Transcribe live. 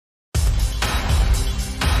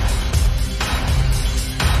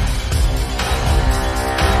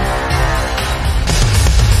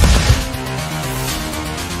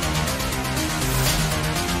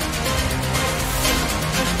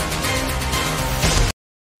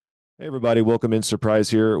Hey everybody, welcome in Surprise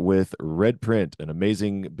here with RedPrint, an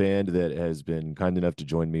amazing band that has been kind enough to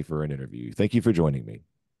join me for an interview. Thank you for joining me.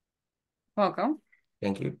 Welcome.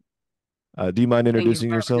 Thank you. Do you mind Thank you introducing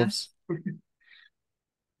for having us. yourselves?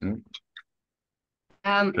 Yeah.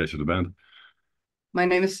 Um, Place of the band. my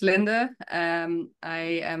name is Linde. I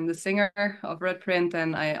am the singer of RedPrint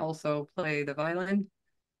and I also play the violin.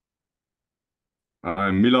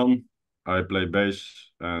 I'm Milan. I play bass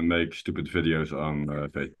and make stupid videos on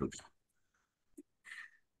Facebook.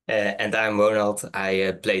 And I'm Ronald.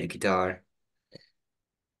 I play the guitar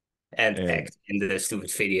and And act in the stupid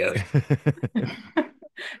videos.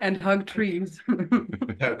 And hug trees.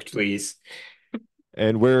 Hug trees.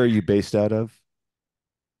 and where are you based out of?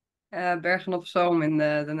 Bergen op Zoom in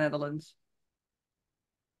the Netherlands.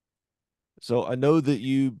 So I know that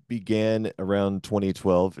you began around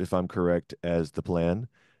 2012, if I'm correct, as the plan,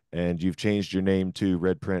 and you've changed your name to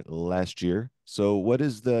RedPrint last year. So what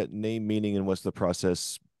is the name meaning and what's the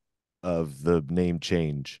process of the name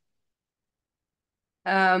change?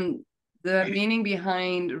 Um, the meaning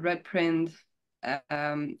behind RedPrint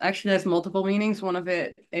actually has multiple meanings. One of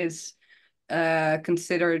it is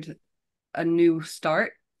considered a new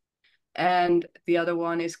start, and the other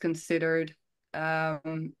one is considered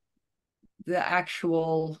the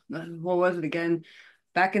actual what was it again?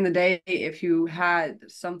 Back in the day, if you had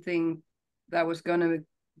something that was gonna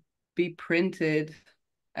be printed,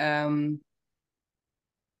 um,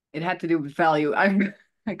 it had to do with value.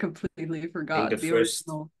 I completely I think the forgot the first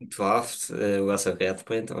original. draft was a red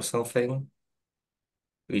print or something.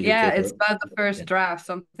 We look Yeah, it it's up. about the first Yeah. draft,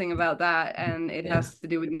 something about that, and it Yeah. has to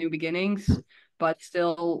do with new beginnings, but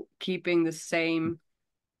still keeping the same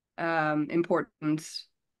importance.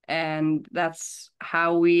 And that's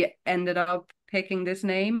how we ended up picking this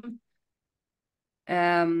name.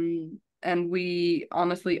 And we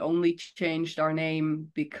honestly only changed our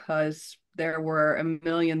name because there were a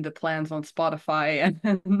million the plans on Spotify,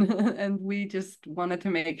 and we just wanted to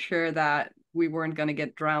make sure that we weren't going to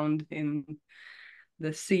get drowned in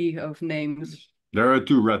the sea of names. There are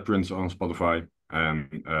two red prints on Spotify,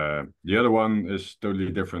 and the other one is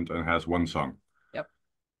totally different and has one song. Yep.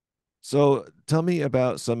 So tell me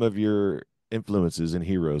about some of your influences and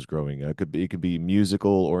heroes growing up. It could be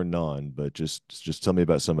musical or non, but just tell me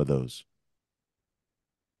about some of those.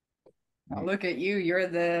 Oh, look at you. You're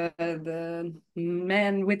the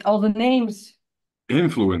man with all the names.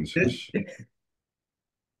 Influences.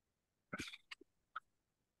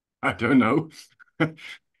 I don't know.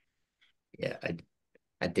 Yeah,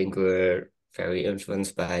 I think we're very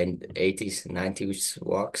influenced by 80s and 90s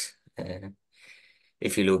rocks.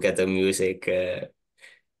 If you look at the music,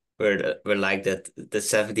 we're like that the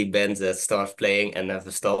 70 band that starts playing and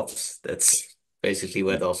never stops. That's basically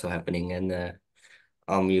what's also happening in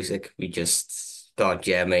our music. We just start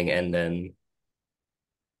jamming and then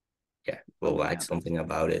yeah, we'll Something write happens. something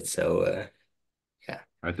about it. So yeah.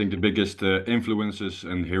 I think the biggest influences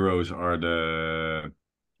and heroes are the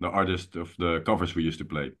artists of the covers we used to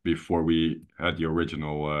play before we had the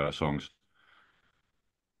original songs.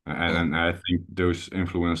 Yeah. And I think those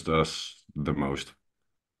influenced us the most.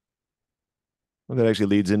 Well, that actually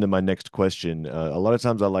leads into my next question. A lot of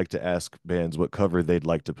times I like to ask bands what cover they'd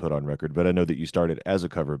like to put on record, but I know that you started as a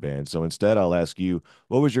cover band. So instead, I'll ask you,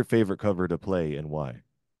 what was your favorite cover to play and why?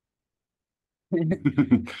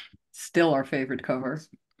 Still our favorite cover.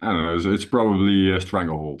 I don't know. It's probably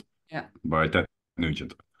Stranglehold Yeah. by Ted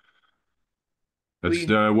Nugent. That's We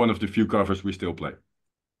the one of the few covers we still play.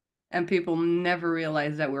 and people never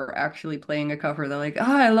realize that we're actually playing a cover. They're like, "Oh,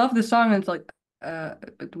 I love the song." And it's like,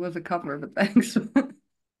 it was a cover, but thanks. But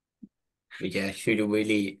yeah, should you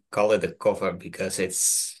really call it a cover because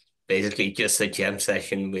it's basically just a jam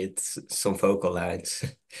session with some vocal lines. So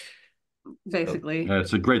Basically.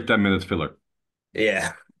 It's a great 10-minute filler.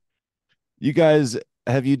 yeah. You guys,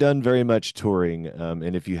 have you done very much touring?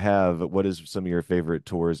 And if you have, what is some of your favorite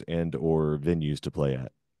tours and or venues to play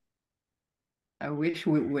at? I wish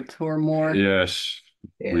we would tour more. Yes,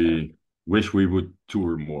 Yeah. we wish we would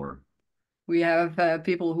tour more. We have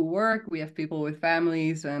people who work, we have people with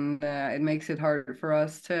families, and it makes it harder for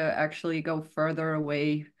us to actually go further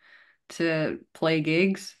away to play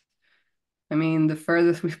gigs. I mean, the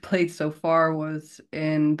furthest we've played so far was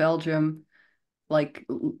in Belgium, like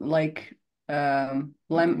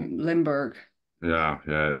Limburg. Yeah.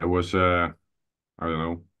 It was I don't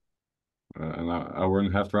know, an hour and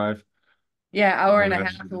a half drive. Yeah, hour and a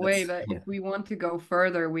Yes. half away, That's but yeah. if we want to go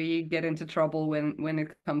further, we get into trouble when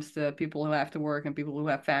it comes to people who have to work and people who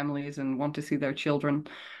have families and want to see their children.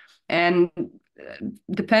 And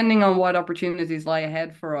depending on what opportunities lie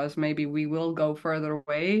ahead for us, maybe we will go further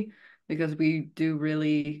away because we do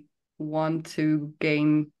really want to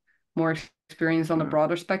gain more experience on the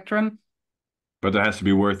broader spectrum. But it has to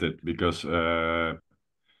be worth it because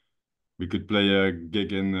we could play a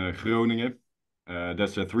gig in Groningen.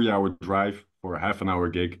 That's a 3-hour drive for a half an hour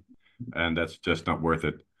gig, and that's just not worth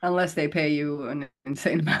it. Unless they pay you an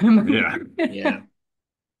insane amount of money. Yeah. Yeah.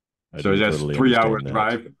 I So do that's totally 3 hours understand that.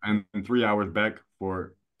 drive and 3 hours back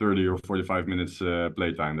for 30 or 45 minutes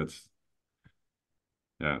playtime. It's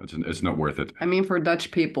not worth it. I mean, for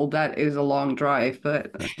Dutch people, that is a long drive,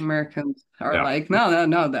 but Americans are Yeah. like,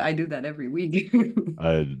 no, I do that every week.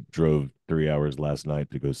 I drove 3 hours last night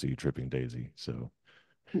to go see Tripping Daisy. So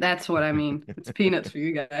That's what I mean. It's peanuts for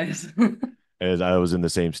you guys. as I was in the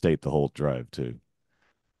same state the whole drive too.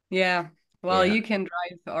 Yeah. Well, Yeah. you can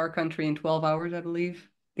drive our country in 12 hours, I believe.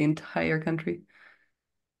 The entire country.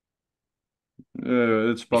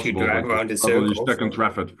 It's If you possible, drive but you're around in probably circles, stuck in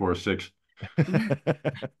traffic for 6.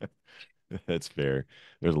 That's fair.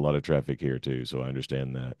 There's a lot of traffic here too, so I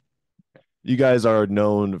understand that. You guys are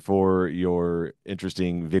known for your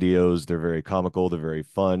interesting videos. They're very comical, they're very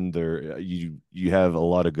fun. You have a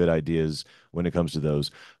lot of good ideas when it comes to those.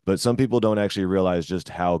 But some people don't actually realize just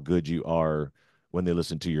how good you are when they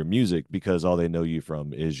listen to your music because all they know you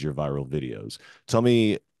from is your viral videos. Tell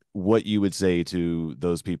me what you would say to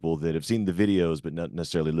those people that have seen the videos but not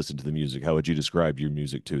necessarily listened to the music. How would you describe your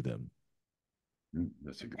music to them?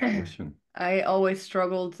 That's a good question. I always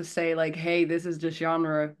struggle to say like, hey, this is the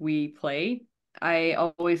genre we play. I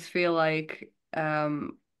always feel like we're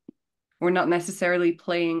not necessarily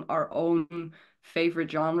playing our own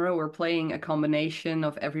favorite genre. We're playing a combination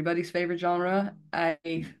of everybody's favorite genre.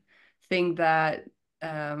 I think that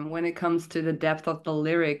when it comes to the depth of the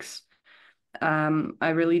lyrics, I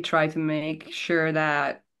really try to make sure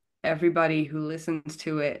that everybody who listens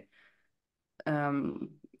to it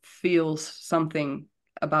feels something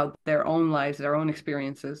about their own lives, their own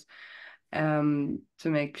experiences, to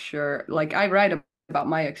make sure, like I write about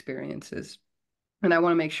my experiences, and I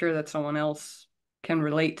want to make sure that someone else can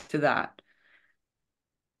relate to that.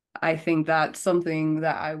 I think that's something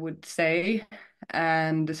that I would say.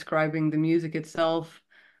 And describing the music itself,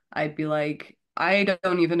 I'd be like, I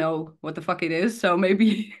don't even know what the fuck it is, so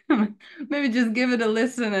maybe maybe just give it a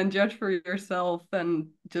listen and judge for yourself and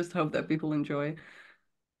just hope that people enjoy.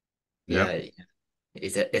 Yeah. Yeah.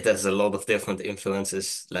 It has a lot of different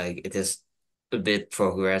influences. Like it is a bit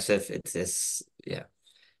progressive. It is, yeah,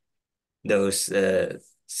 those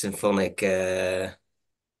symphonic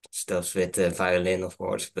stuff with the violin, of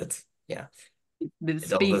course. But yeah, The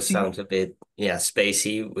it also spacey. sounds a bit, yeah,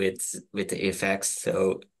 spacey with the effects.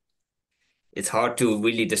 So it's hard to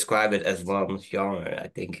really describe it as one genre. I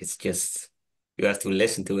think it's just you have to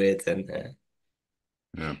listen to it and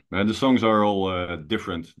Yeah. And the songs are all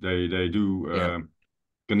different. They do yeah,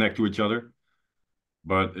 connect to each other,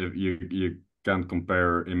 but if you can't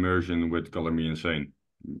compare Immersion with Color Me Insane.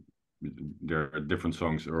 There are different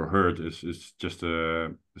songs. Or Hurt is just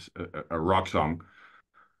a rock song.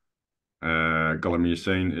 Color Me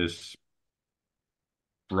Insane is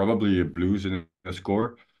probably a blues in a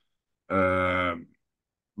score. Uh,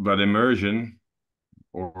 but Immersion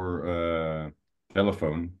or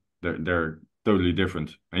Telephone, they're totally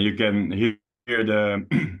different, and you can hear the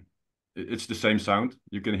it's the same sound.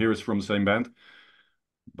 You can hear it's from the same band,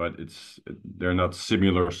 but they're not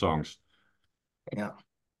similar songs. yeah,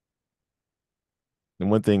 And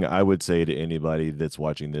one thing I would say to anybody that's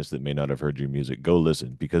watching this that may not have heard your music, go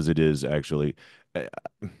listen because it is actually.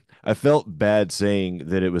 I felt bad saying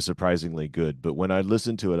that it was surprisingly good, but when I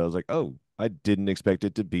listened to it, I was like, "Oh, I didn't expect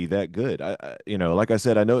it to be that good." Like I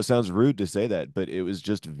said, I know it sounds rude to say that, but it was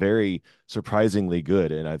just very surprisingly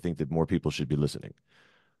good, and I think that more people should be listening.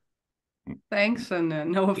 Thanks, and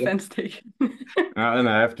no yep, offense taken. And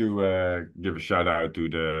I have to give a shout out to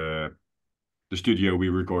the studio we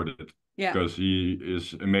recorded Yeah. because he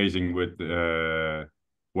is amazing with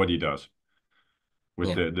what he does with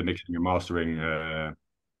yeah, the mixing and mastering.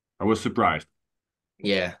 I was surprised.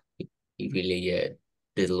 yeah. He really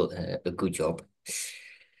did a good job.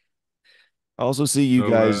 I also see you So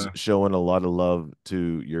guys showing a lot of love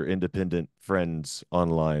to your independent friends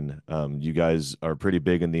online. You guys are pretty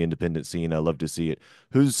big in the independent scene. I love to see it.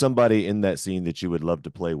 Who's somebody in that scene that you would love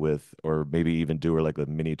to play with, or maybe even do like a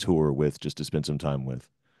mini tour with, just to spend some time with?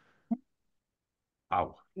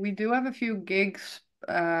 wow. We do have a few gigs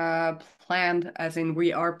planned, as in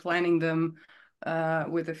we are planning them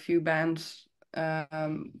with a few bands.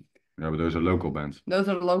 Yeah, but those are local bands. Those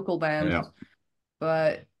are local bands, Yeah.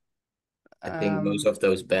 but I think most of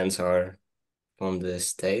those bands are from the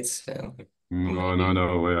States, so or No, no, maybe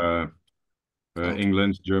no. okay.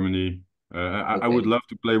 England, Germany. I would okay. love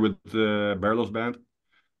to play with Barrel's band.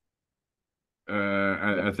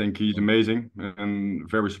 I think he's amazing and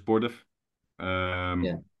very supportive.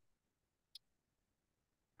 Yeah. Um,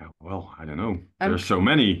 well, I don't know. I'm There's so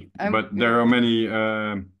many, I'm but there yeah. are many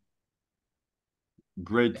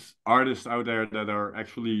great artists out there that are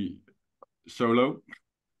actually solo.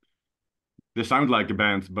 They sound like a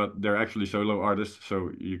band, but they're actually solo artists,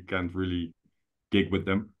 so you can't really gig with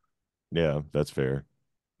them. Yeah, that's fair.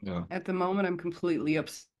 Yeah. At the moment, I'm completely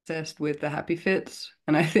obsessed with the Happy Fits,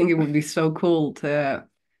 and I think it would be so cool to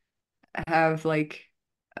have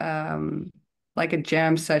um like a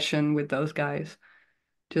jam session with those guys.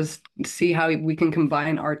 Just see how we can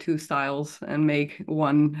combine our two styles and make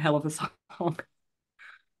one hell of a song.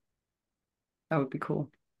 That would be cool.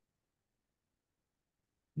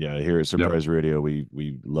 Yeah, here at Yep. Surprise Radio, we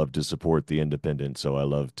love to support the independent, so I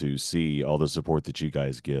love to see all the support that you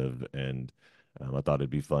guys give, and I thought it'd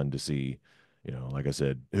be fun to see, like I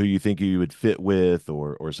said, who you think you would fit with,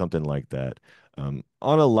 or something like that. On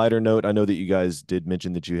a lighter note, I know that you guys did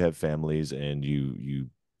mention that you have families and you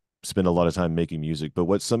spend a lot of time making music, but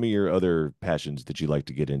what's some of your other passions that you like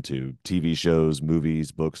to get into? TV shows,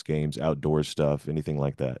 movies, books, games, outdoor stuff, anything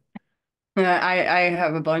like that? I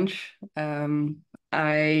have a bunch.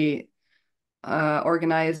 I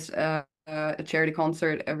organize a charity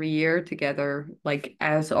concert every year together. Like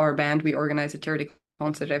as our band, we organize a charity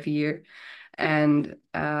concert every year, and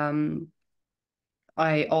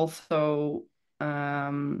I also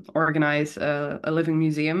organize a living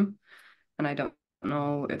museum. And I don't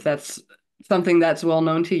know if that's something that's well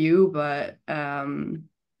known to you, but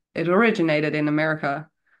it originated in America,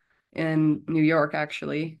 in New York,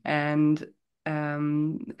 actually, and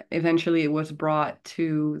eventually it was brought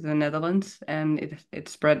to the Netherlands, and it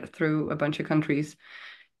spread through a bunch of countries.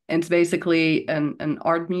 And it's basically an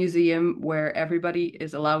art museum where everybody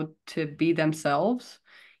is allowed to be themselves.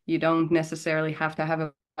 You don't necessarily have to have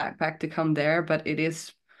a backpack to come there, but it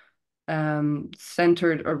is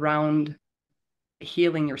centered around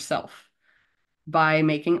healing yourself by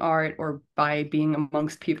making art or by being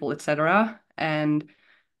amongst people, etc. And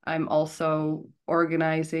I'm also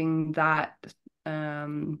organizing that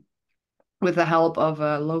um, with the help of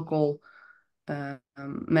a local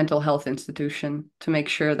mental health institution to make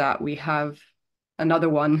sure that we have another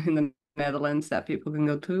one in the Netherlands that people can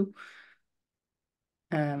go to.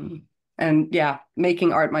 Um, and yeah,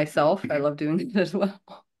 making art myself, I love doing it as well.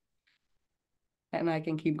 And I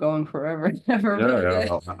can keep going forever and ever Yeah, about yeah. it.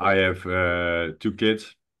 Well, I have two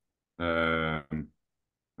kids. One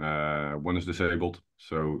is disabled,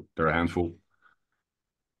 so they're a handful.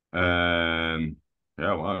 And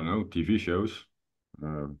yeah, well, I don't know, TV shows,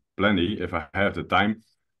 plenty if I have the time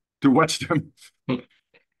to watch them.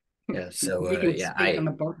 Yeah. So Making yeah, steak on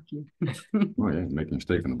a barbecue. Oh yeah, making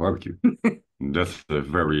steak on the barbecue. That's a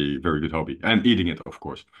very, very good hobby. And eating it, of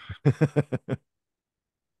course.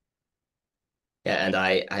 yeah, and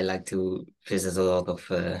I like to visit a lot of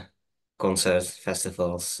concerts,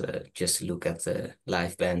 festivals, just to look at the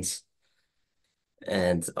live bands,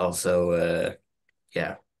 and also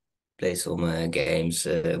yeah, play some games,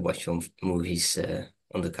 watch some movies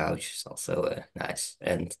on the couch. It's also nice.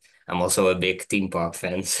 And I'm also a big theme park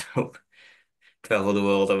fan, so travel the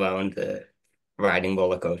world around riding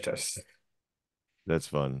roller coasters. That's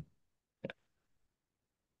fun.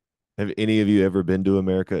 Have any of you ever been to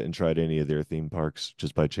America and tried any of their theme parks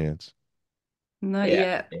just by chance? Not Yeah,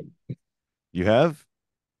 yet. You have?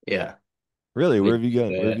 yeah. Really? Where We have you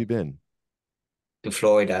gone? Where have uh, you been? to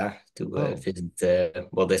Florida to Oh, visit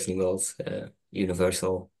Walt Disney World,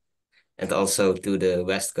 Universal, and also to the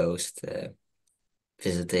West Coast,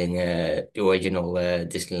 visiting the original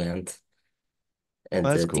Disneyland and that's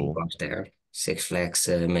the theme cool. parks there, Six Flags,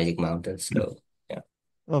 Magic Mountain. So yeah,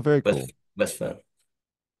 Oh, very but cool. but fun.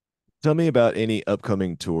 Tell me about any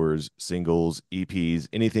upcoming tours, singles, EPs,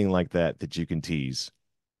 anything like that that you can tease.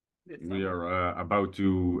 We are about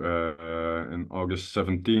to, in August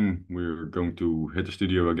 17, we're going to hit the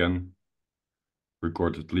studio again,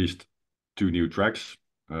 record at least two new tracks.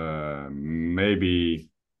 Maybe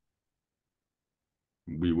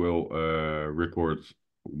we will record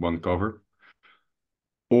one cover,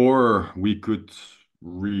 or we could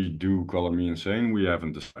redo Color Me Insane. We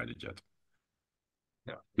haven't decided yet.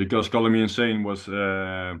 Yeah. Because Color Me Insane was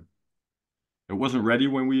it wasn't ready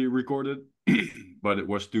when we recorded, but it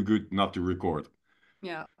was too good not to record.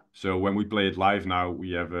 Yeah, So when we play it live now,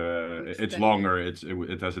 we have it's extended longer.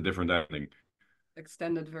 It has a different ending.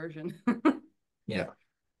 extended version. Yeah.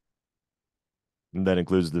 And that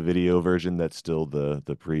includes the video version. That's still the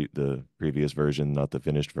previous version, not the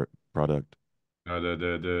finished product.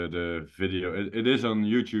 The video it is on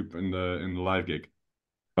YouTube in the live gig.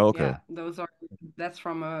 Oh, okay. Yeah, that's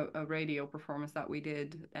from a radio performance that we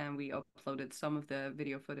did, and we uploaded some of the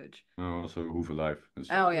video footage. Also Hoeve Live. There's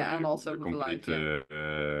Oh yeah, and also a with the live, complete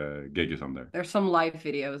yeah. gig is on there. There's some live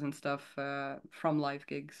videos and stuff from live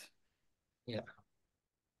gigs. Yeah.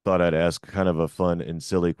 Thought I'd ask kind of a fun and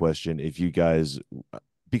silly question. If you guys,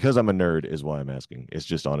 because I'm a nerd, is why I'm asking. It's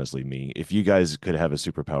just honestly me. If you guys could have a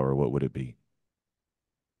superpower, what would it be?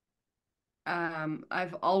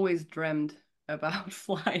 I've always dreamed about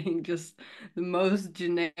flying, just the most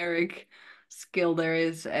generic skill there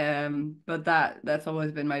is. But that's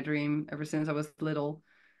always been my dream ever since I was little.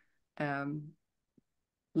 Um,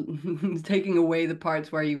 taking away the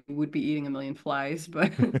parts where you would be eating a million flies,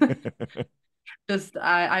 but just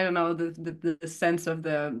I don't know the sense of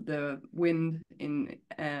the wind in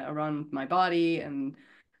around my body, and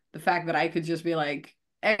the fact that I could just be like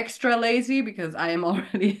extra lazy because I am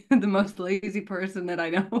already the most lazy person that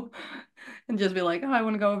I know, and just be like, oh, I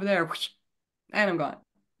want to go over there, and I'm gone.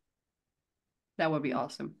 That would be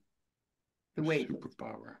awesome. The weight.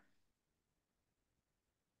 Superpower.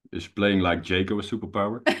 Is playing like Jacob a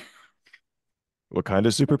superpower? What kind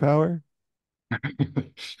of superpower?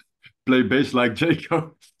 Play bass like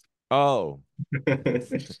Jacob. Oh,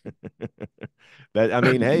 that I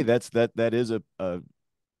mean, hey, that is a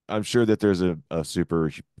I'm sure that there's a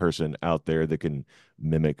super person out there that can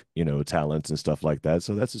mimic, talents and stuff like that.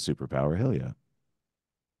 So that's a superpower. Hell yeah.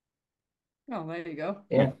 Oh, there you go.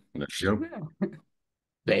 Yeah. There you go. Yeah.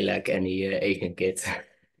 Play like any Asian kid.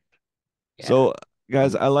 Yeah. So,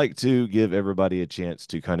 guys, I like to give everybody a chance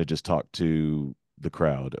to kind of just talk to the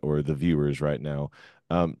crowd or the viewers right now.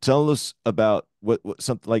 Tell us about what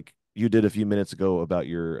something like you did a few minutes ago about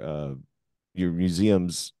your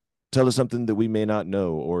museums. Tell us something that we may not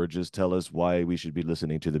know, or just tell us why we should be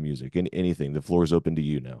listening to the music. And anything. The floor is open to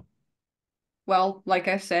you now. Well, like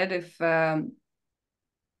I said, if for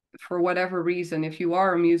whatever reason, if you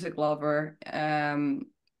are a music lover, then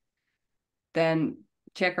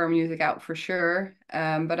check our music out for sure.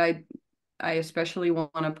 But I especially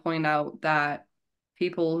want to point out that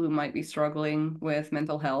people who might be struggling with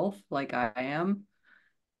mental health, like I am,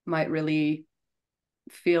 might really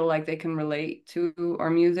feel like they can relate to our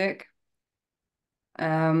music.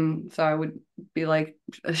 So I would be like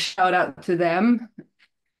a shout out to them.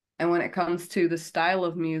 And when it comes to the style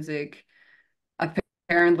of music,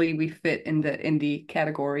 apparently we fit in the indie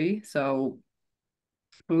category. So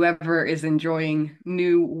whoever is enjoying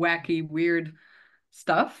new, wacky, weird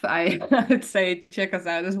stuff, I would say check us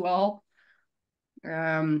out as well.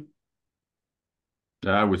 Um,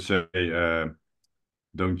 I would say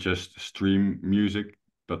don't just stream music,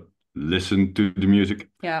 but listen to the music.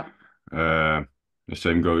 yeah, Uh, the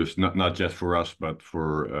same goes not just for us, but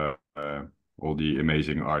for all the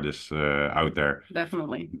amazing artists out there.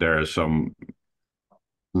 definitely. There are some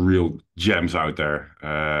real gems out there,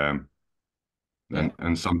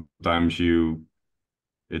 and sometimes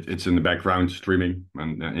it's in the background streaming,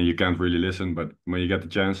 and you can't really listen. But when you get the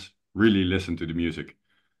chance, really listen to the music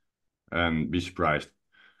and be surprised.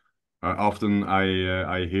 Often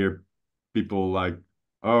I hear people like,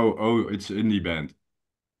 oh, it's indie band.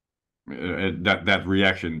 That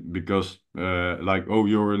reaction because like, oh,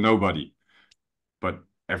 you're a nobody, but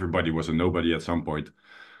everybody was a nobody at some point,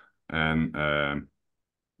 and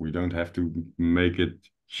we don't have to make it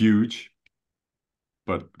huge,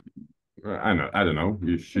 but I don't know.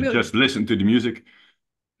 You should Really, just listen to the music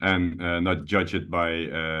and not judge it by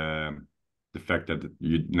the fact that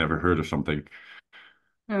you never heard of something.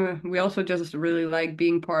 we also just really like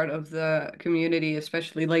being part of the community,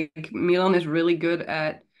 especially like Milan is really good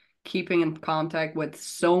at keeping in contact with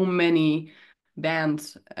so many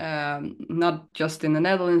bands, not just in the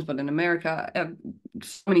Netherlands, but in America,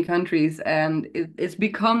 so many countries. And it's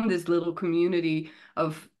become this little community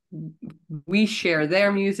of we share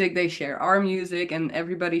their music, they share our music, and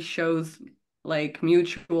everybody shows like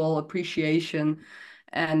mutual appreciation.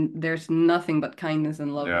 And there's nothing but kindness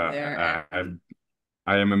and love there. Yeah,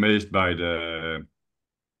 I am amazed by the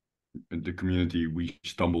community we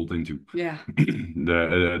stumbled into. Yeah.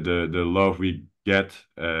 The love we get,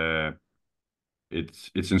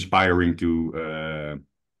 it's inspiring Make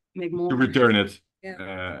to more. return it.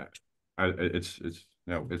 Yeah. It's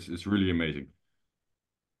no, it's really amazing.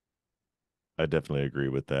 I definitely agree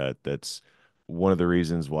with that. That's one of the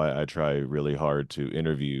reasons why I try really hard to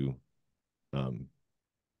interview um,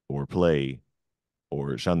 or play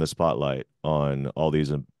or shine the spotlight on all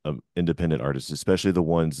these independent artists, especially the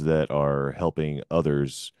ones that are helping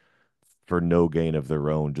others for no gain of their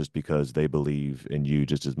own, just because they believe in you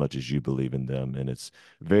just as much as you believe in them. And it's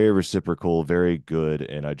very reciprocal, very good.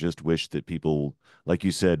 And I just wish that people, like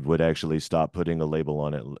you said, would actually stop putting a label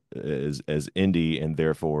on it as indie and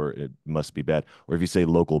therefore it must be bad. Or if you say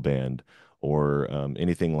local band or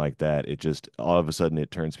anything like that, it just all of a sudden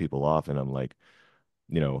it turns people off. And I'm like,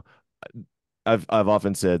 you know, I've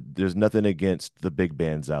often said there's nothing against the big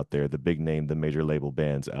bands out there, the big name, the major label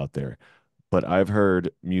bands out there. But I've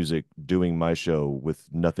heard music doing my show with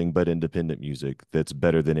nothing but independent music that's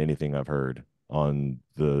better than anything I've heard on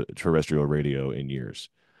the terrestrial radio in years.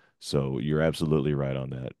 So you're absolutely right on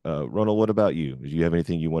that. Ronald, what about you? Do you have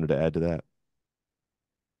anything you wanted to add to that?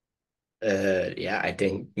 Yeah, I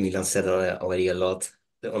think Milan said already a lot.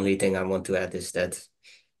 The only thing I want to add is that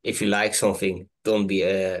if you like something, don't be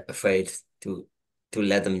afraid to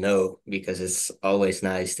let them know, because it's always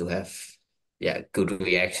nice to have, yeah, good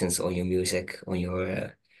reactions on your music, on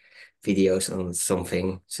your videos, on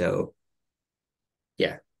something. So yeah,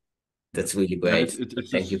 Yeah, that's really yeah. great. It's a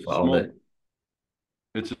Thank you for all small the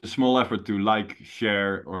it's a small effort to like,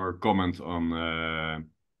 share, or comment on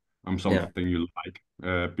yeah. something you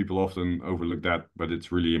like. People often overlook that, but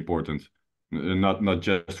it's really important. Not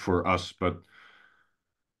just for us, but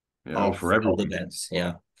All for for all the everyone. bands.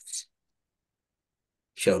 Yeah,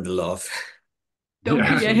 show the love. Don't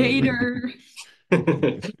Yeah. be a hater.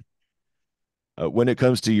 When it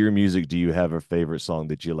comes to your music, do you have a favorite song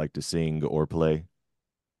that you like to sing or play?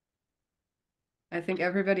 I think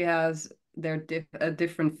everybody has a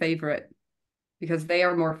different favorite because they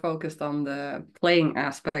are more focused on the playing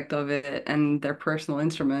aspect of it and their personal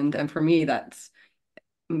instrument. And for me, that's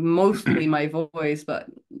mostly my voice, but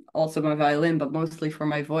also my violin, but mostly for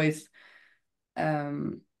my voice.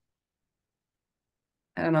 Um,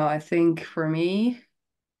 I don't know. I think for me,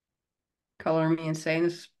 Color Me Insane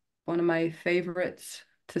is one of my favorites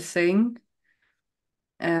to sing.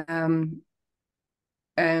 Um,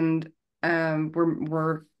 and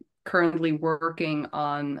we're currently working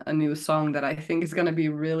on a new song that I think is going to be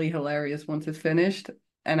really hilarious once it's finished.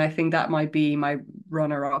 And I think that might be my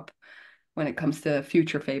runner-up when it comes to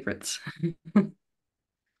future favorites.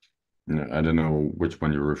 Yeah, I don't know which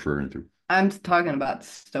one you're referring to. I'm talking about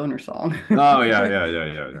Stoner Song. Oh, yeah, yeah, yeah,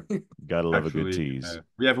 yeah, yeah. Gotta love a good Actually, tease.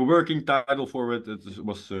 we have a working title for it. It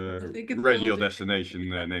was I think it's Radio called, Destination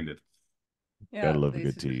named it. Gotta yeah, love a they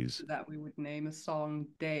good tease. suggested that we would name a song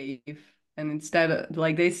Dave. And instead of,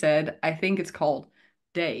 like they said, I think it's called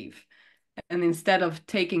Dave. And instead of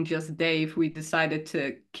taking just Dave, we decided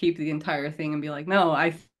to keep the entire thing and be like, no,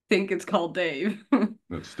 I think it's called Dave.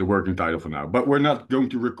 That's the working title for now. But we're not going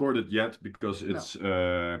to record it yet because No, it's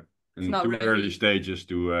it's in not too early ready. stages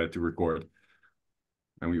to record,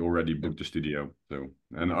 and we already booked the studio. So,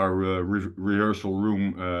 and our rehearsal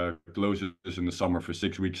room closes in the summer for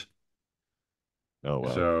 6 weeks. Oh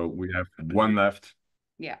wow. So we have one left,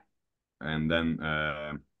 Yeah. and then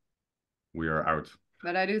we are out.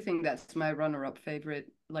 But I do think that's my runner-up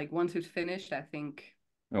favorite. Like once it's finished, I think,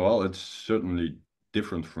 Well, it's certainly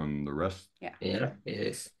different from the rest. yeah. Yeah, it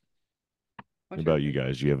is. What What's your about you favorite?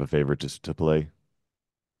 guys? Do you have a favorite to play?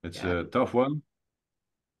 It's Yeah. a tough one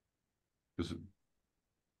because I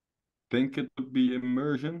think it would be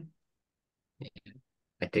Immersion,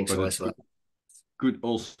 I think but so it as well. could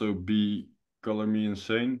also be Color Me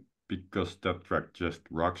Insane because that track just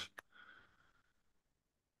rocks.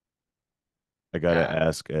 I gotta Yeah,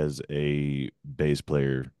 ask, as a bass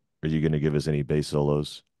player, are you gonna give us any bass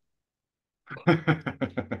solos?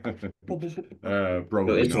 there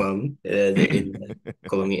Probably is not. one. The in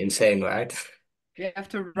Calling Me Insane, right? You have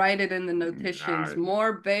to write it in the notations. Nah,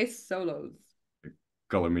 More bass solos.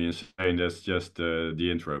 Color Me Insane, that's just the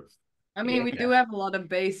intro. I mean, we do Yeah. have a lot of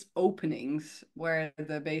bass openings where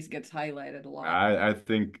the bass gets highlighted a lot. I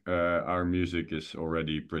think our music is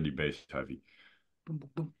already pretty bass heavy Boom, boom,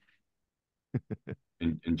 boom.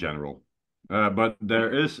 in general. But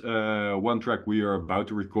there is one track we are about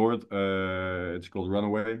to record. It's called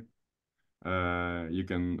Runaway. You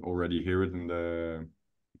can already hear it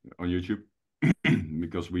on YouTube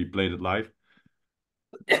because we played it live.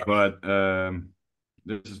 But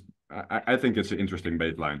this is I think it's an interesting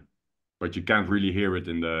bass line, but you can't really hear it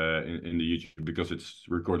in the YouTube because it's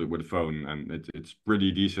recorded with a phone, and it's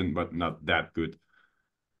pretty decent, but not that good.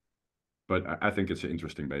 But I think it's an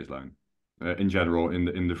interesting bass line in general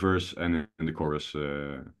in the verse and in the chorus.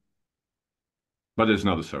 But it's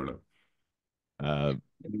not a solo. Uh,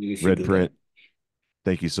 Maybe you should Red do Print, that.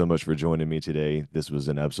 thank you so much for joining me today. This was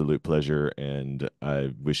an absolute pleasure, and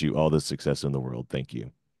I wish you all the success in the world. Thank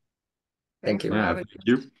you. Thank Thanks for you. Yeah, having thank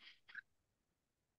you.